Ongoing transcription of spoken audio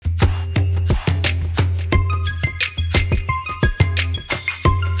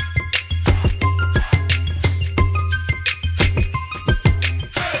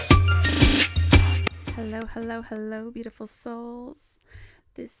Hello, hello, beautiful souls.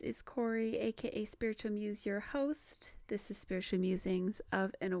 This is Corey, aka Spiritual Muse, your host. This is Spiritual Musings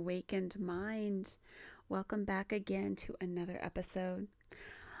of an Awakened Mind. Welcome back again to another episode.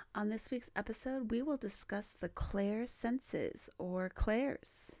 On this week's episode, we will discuss the clair senses, or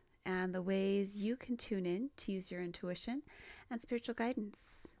clairs, and the ways you can tune in to use your intuition and spiritual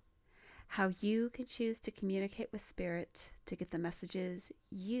guidance. How you can choose to communicate with spirit to get the messages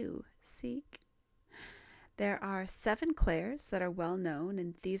you seek. There are 7 clairs that are well known,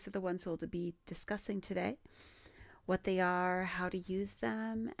 and these are the ones we'll be discussing today. What they are, how to use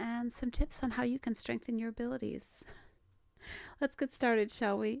them, and some tips on how you can strengthen your abilities. Let's get started,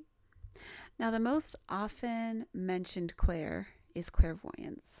 shall we? Now, the most often mentioned clair is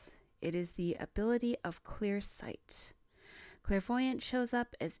clairvoyance. It is the ability of clear sight. Clairvoyance shows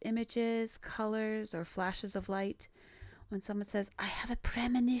up as images, colors, or flashes of light. When someone says, "I have a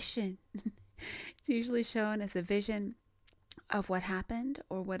premonition," it's usually shown as a vision of what happened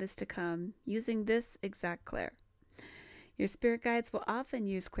or what is to come using this exact clair. Your spirit guides will often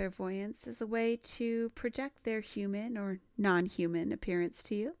use clairvoyance as a way to project their human or non-human appearance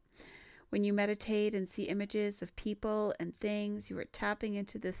to you. When you meditate and see images of people and things, you are tapping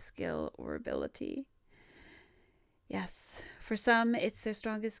into this skill or ability. Yes, for some, it's their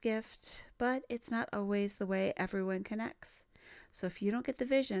strongest gift, but it's not always the way everyone connects. So if you don't get the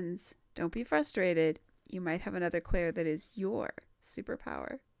visions, don't be frustrated. You might have another clair that is your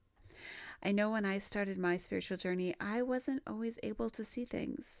superpower. I know when I started my spiritual journey, I wasn't always able to see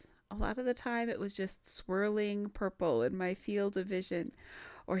things. A lot of the time, it was just swirling purple in my field of vision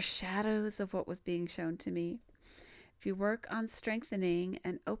or shadows of what was being shown to me. If you work on strengthening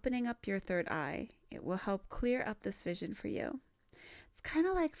and opening up your third eye, it will help clear up this vision for you. It's kind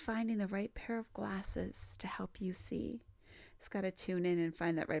of like finding the right pair of glasses to help you see. Just got to tune in and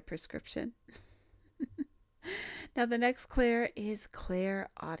find that right prescription. Now, the next clair is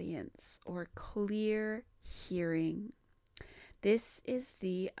clairaudience, or clear hearing. This is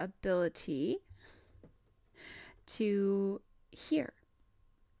the ability to hear.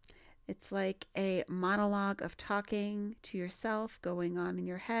 It's like a monologue of talking to yourself going on in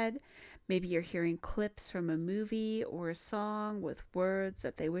your head. Maybe you're hearing clips from a movie or a song with words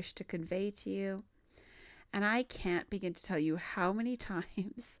that they wish to convey to you. And I can't begin to tell you how many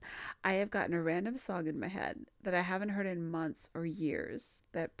times I have gotten a random song in my head that I haven't heard in months or years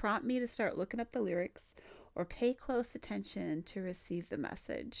that prompt me to start looking up the lyrics or pay close attention to receive the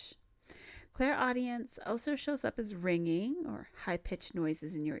message. Clairaudience also shows up as ringing or high-pitched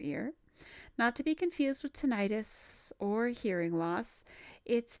noises in your ear. Not to be confused with tinnitus or hearing loss,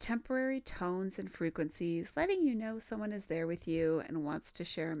 it's temporary tones and frequencies letting you know someone is there with you and wants to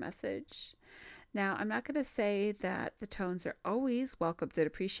share a message. Now, I'm not going to say that the tones are always welcomed and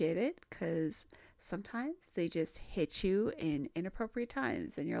appreciated, because sometimes they just hit you in inappropriate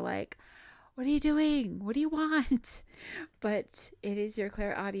times and you're like, "What are you doing? What do you want?" But it is your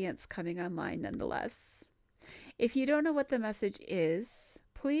clairaudience coming online nonetheless. If you don't know what the message is,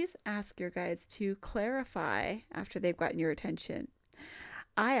 please ask your guides to clarify after they've gotten your attention.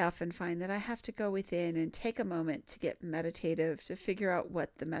 I often find that I have to go within and take a moment to get meditative to figure out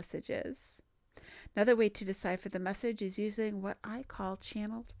what the message is. Another way to decipher the message is using what I call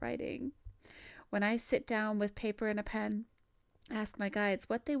channeled writing. When I sit down with paper and a pen, ask my guides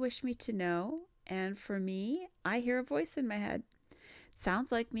what they wish me to know, and for me, I hear a voice in my head. It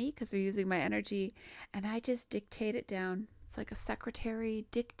sounds like me because they're using my energy, and I just dictate it down. It's like a secretary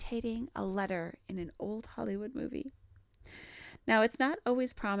dictating a letter in an old Hollywood movie. Now, it's not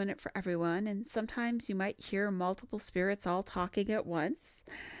always prominent for everyone, and sometimes you might hear multiple spirits all talking at once.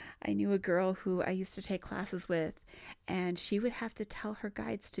 I knew a girl who I used to take classes with, and she would have to tell her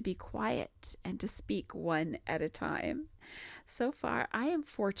guides to be quiet and to speak one at a time. So far, I am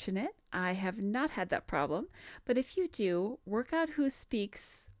fortunate. I have not had that problem, but if you do, work out who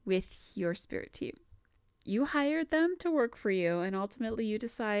speaks with your spirit team. You hired them to work for you, and ultimately you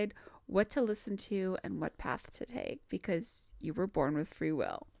decide what to listen to and what path to take, because you were born with free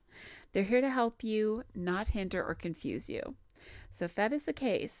will. They're here to help you, not hinder or confuse you. So if that is the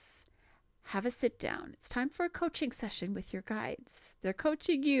case, have a sit down. It's time for a coaching session with your guides. They're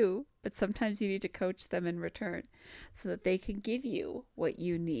coaching you, but sometimes you need to coach them in return so that they can give you what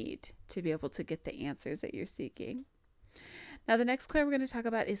you need to be able to get the answers that you're seeking. Now, the next clair we're going to talk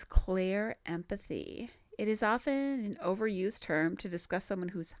about is clairempathy. It is often an overused term to discuss someone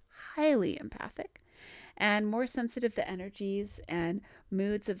who's highly empathic and more sensitive to energies and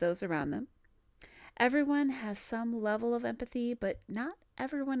moods of those around them. Everyone has some level of empathy, but not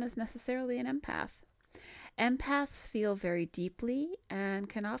everyone is necessarily an empath. Empaths feel very deeply and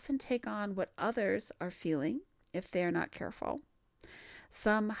can often take on what others are feeling if they are not careful.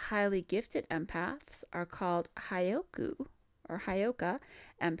 Some highly gifted empaths are called Hyoku or Hyoka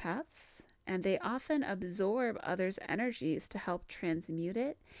empaths, and they often absorb others' energies to help transmute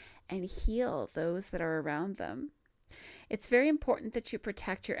it and heal those that are around them. It's very important that you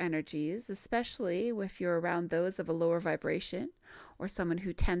protect your energies, especially if you're around those of a lower vibration or someone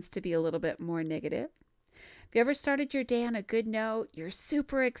who tends to be a little bit more negative. Have you ever started your day on a good note? You're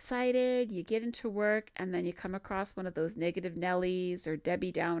super excited, you get into work, and then you come across one of those negative Nellies or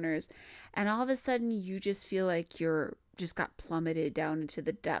Debbie Downers, and all of a sudden you just feel like you're just got plummeted down into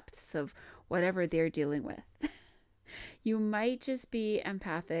the depths of whatever they're dealing with. You might just be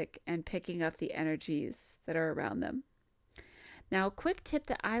empathic and picking up the energies that are around them. Now, a quick tip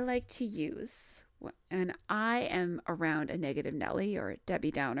that I like to use when I am around a negative Nelly or a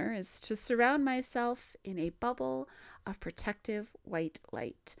Debbie Downer is to surround myself in a bubble of protective white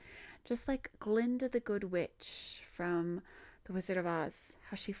light. Just like Glinda the Good Witch from The Wizard of Oz,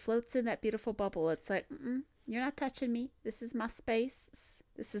 how she floats in that beautiful bubble. It's like, you're not touching me. This is my space.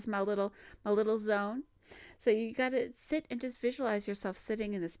 This is my little zone. So you got to sit and just visualize yourself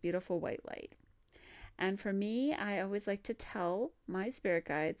sitting in this beautiful white light. And for me, I always like to tell my spirit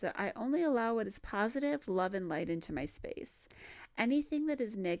guides that I only allow what is positive, love, and light into my space. Anything that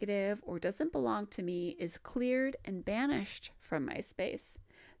is negative or doesn't belong to me is cleared and banished from my space.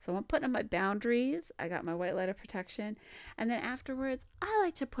 So I'm putting up my boundaries. I got my white light of protection. And then afterwards, I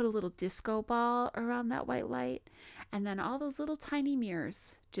like to put a little disco ball around that white light. And then all those little tiny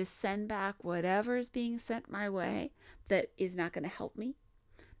mirrors just send back whatever is being sent my way that is not going to help me,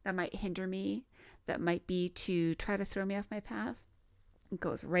 that might hinder me, that might be to try to throw me off my path. It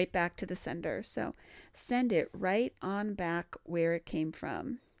goes right back to the sender. So send it right on back where it came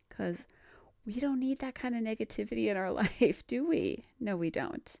from, because we don't need that kind of negativity in our life, do we? No, we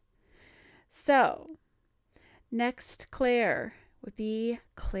don't. So next clair would be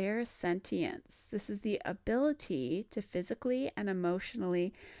clairsentience. This is the ability to physically and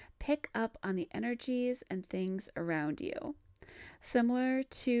emotionally pick up on the energies and things around you. Similar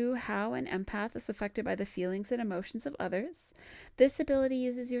to how an empath is affected by the feelings and emotions of others, this ability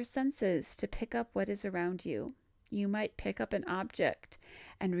uses your senses to pick up what is around you. You might pick up an object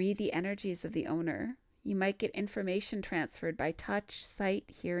and read the energies of the owner. You might get information transferred by touch,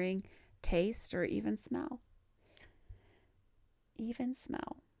 sight, hearing, taste, or even smell.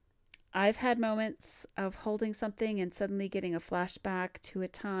 I've had moments of holding something and suddenly getting a flashback to a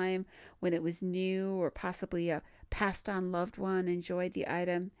time when it was new or possibly a passed on loved one enjoyed the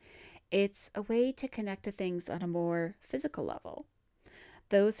item. It's a way to connect to things on a more physical level.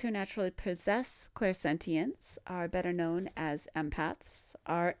 Those who naturally possess clairsentience, are better known as empaths,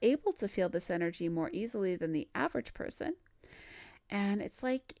 are able to feel this energy more easily than the average person. And it's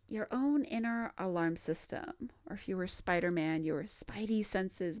like your own inner alarm system. Or if you were Spider-Man, your spidey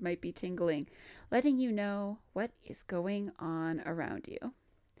senses might be tingling, letting you know what is going on around you.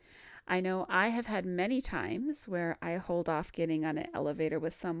 I know I have had many times where I hold off getting on an elevator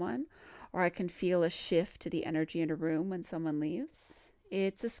with someone, or I can feel a shift to the energy in a room when someone leaves.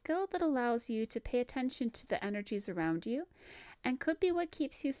 It's a skill that allows you to pay attention to the energies around you and could be what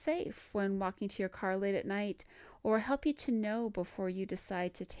keeps you safe when walking to your car late at night, or help you to know before you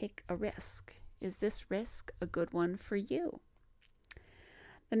decide to take a risk. Is this risk a good one for you?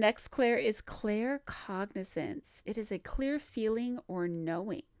 The next clair is claircognizance. It is a clear feeling or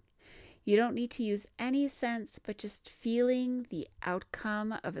knowing. You don't need to use any sense, but just feeling the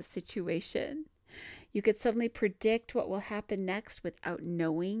outcome of a situation. You could suddenly predict what will happen next without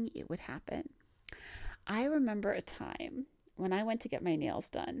knowing it would happen. I remember a time when I went to get my nails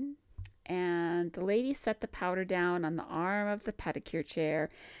done, and the lady set the powder down on the arm of the pedicure chair,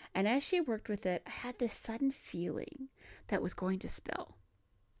 and as she worked with it, I had this sudden feeling that was going to spill.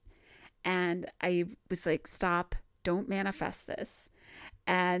 And I was like, stop, don't manifest this.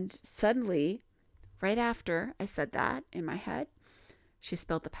 And suddenly, right after I said that in my head, she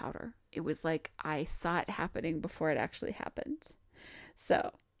spilled the powder. It was like I saw it happening before it actually happened.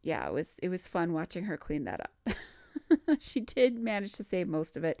 So yeah, it was fun watching her clean that up. She did manage to save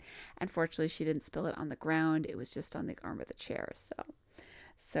most of it. Unfortunately, she didn't spill it on the ground. It was just on the arm of the chair.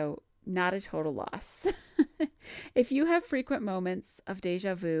 So not a total loss. If you have frequent moments of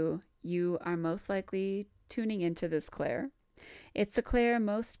deja vu, you are most likely tuning into this clair. It's the clair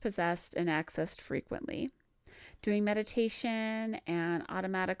most possessed and accessed frequently. Doing meditation and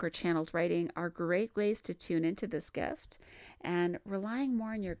automatic or channeled writing are great ways to tune into this gift, and relying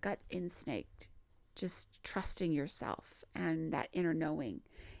more on your gut instinct, just trusting yourself and that inner knowing,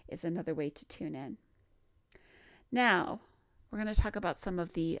 is another way to tune in. Now, we're going to talk about some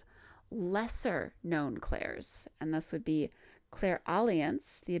of the lesser known clairs, and this would be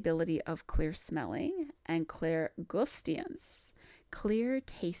clairaudience, the ability of clear smelling, and clairgustance, clear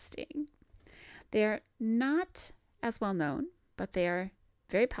tasting. They're not as well known, but they are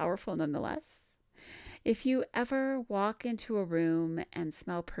very powerful nonetheless. If you ever walk into a room and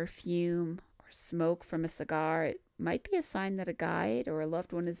smell perfume or smoke from a cigar, it might be a sign that a guide or a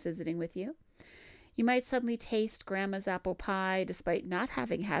loved one is visiting with you. You might suddenly taste grandma's apple pie despite not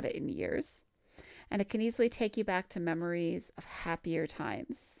having had it in years. And it can easily take you back to memories of happier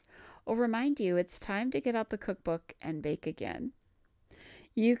times, or remind you it's time to get out the cookbook and bake again.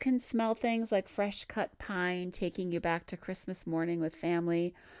 You can smell things like fresh cut pine taking you back to Christmas morning with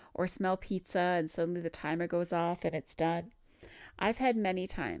family, or smell pizza and suddenly the timer goes off and it's done. I've had many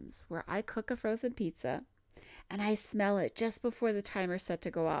times where I cook a frozen pizza and I smell it just before the timer's set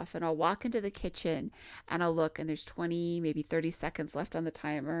to go off, and I'll walk into the kitchen and I'll look and there's 20, maybe 30 seconds left on the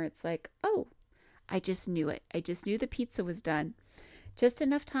timer. It's like, oh, I just knew it. I just knew the pizza was done. Just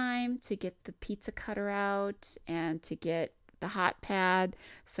enough time to get the pizza cutter out and to get the hot pad,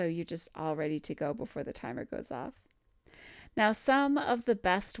 so you're just all ready to go before the timer goes off. Now, some of the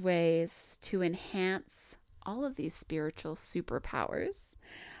best ways to enhance all of these spiritual superpowers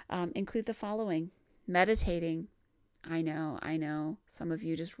include the following. Meditating. I know. Some of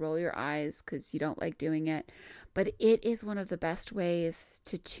you just roll your eyes because you don't like doing it, but it is one of the best ways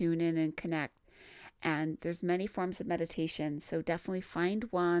to tune in and connect. And there's many forms of meditation, so definitely find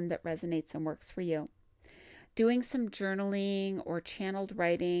one that resonates and works for you. Doing some journaling or channeled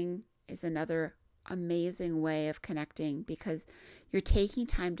writing is another amazing way of connecting, because you're taking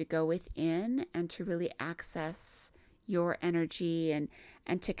time to go within and to really access your energy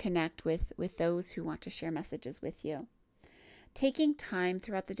and to connect with those who want to share messages with you. Taking time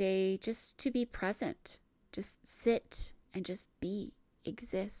throughout the day just to be present, just sit and just be,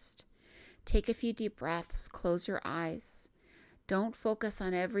 exist. Take a few deep breaths, close your eyes. Don't focus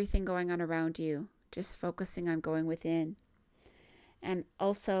on everything going on around you. Just focusing on going within. And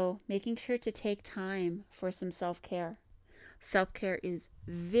also making sure to take time for some self-care. Self-care is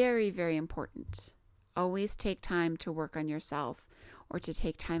very, very important. Always take time to work on yourself or to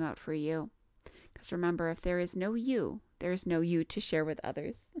take time out for you. Because remember, if there is no you, there is no you to share with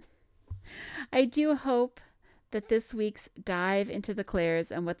others. I do hope that this week's dive into the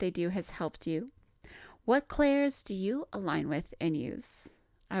clairs and what they do has helped you. What clairs do you align with and use?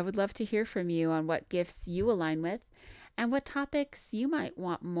 I would love to hear from you on what gifts you align with and what topics you might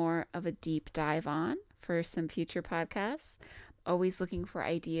want more of a deep dive on for some future podcasts. Always looking for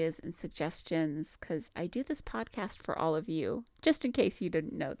ideas and suggestions, because I do this podcast for all of you, just in case you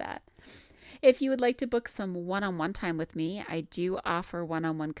didn't know that. If you would like to book some one-on-one time with me, I do offer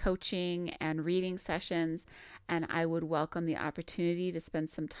one-on-one coaching and reading sessions, and I would welcome the opportunity to spend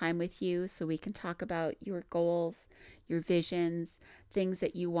some time with you so we can talk about your goals, your visions, things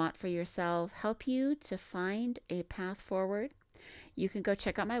that you want for yourself, help you to find a path forward. You can go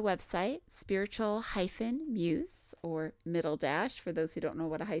check out my website, spiritual-muse, or middle dash, for those who don't know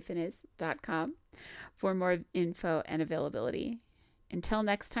what a hyphen is, .com, for more info and availability. Until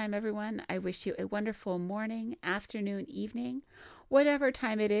next time, everyone, I wish you a wonderful morning, afternoon, evening, whatever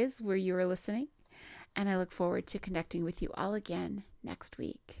time it is where you are listening. And I look forward to connecting with you all again next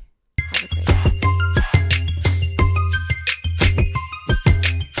week. Have a great day.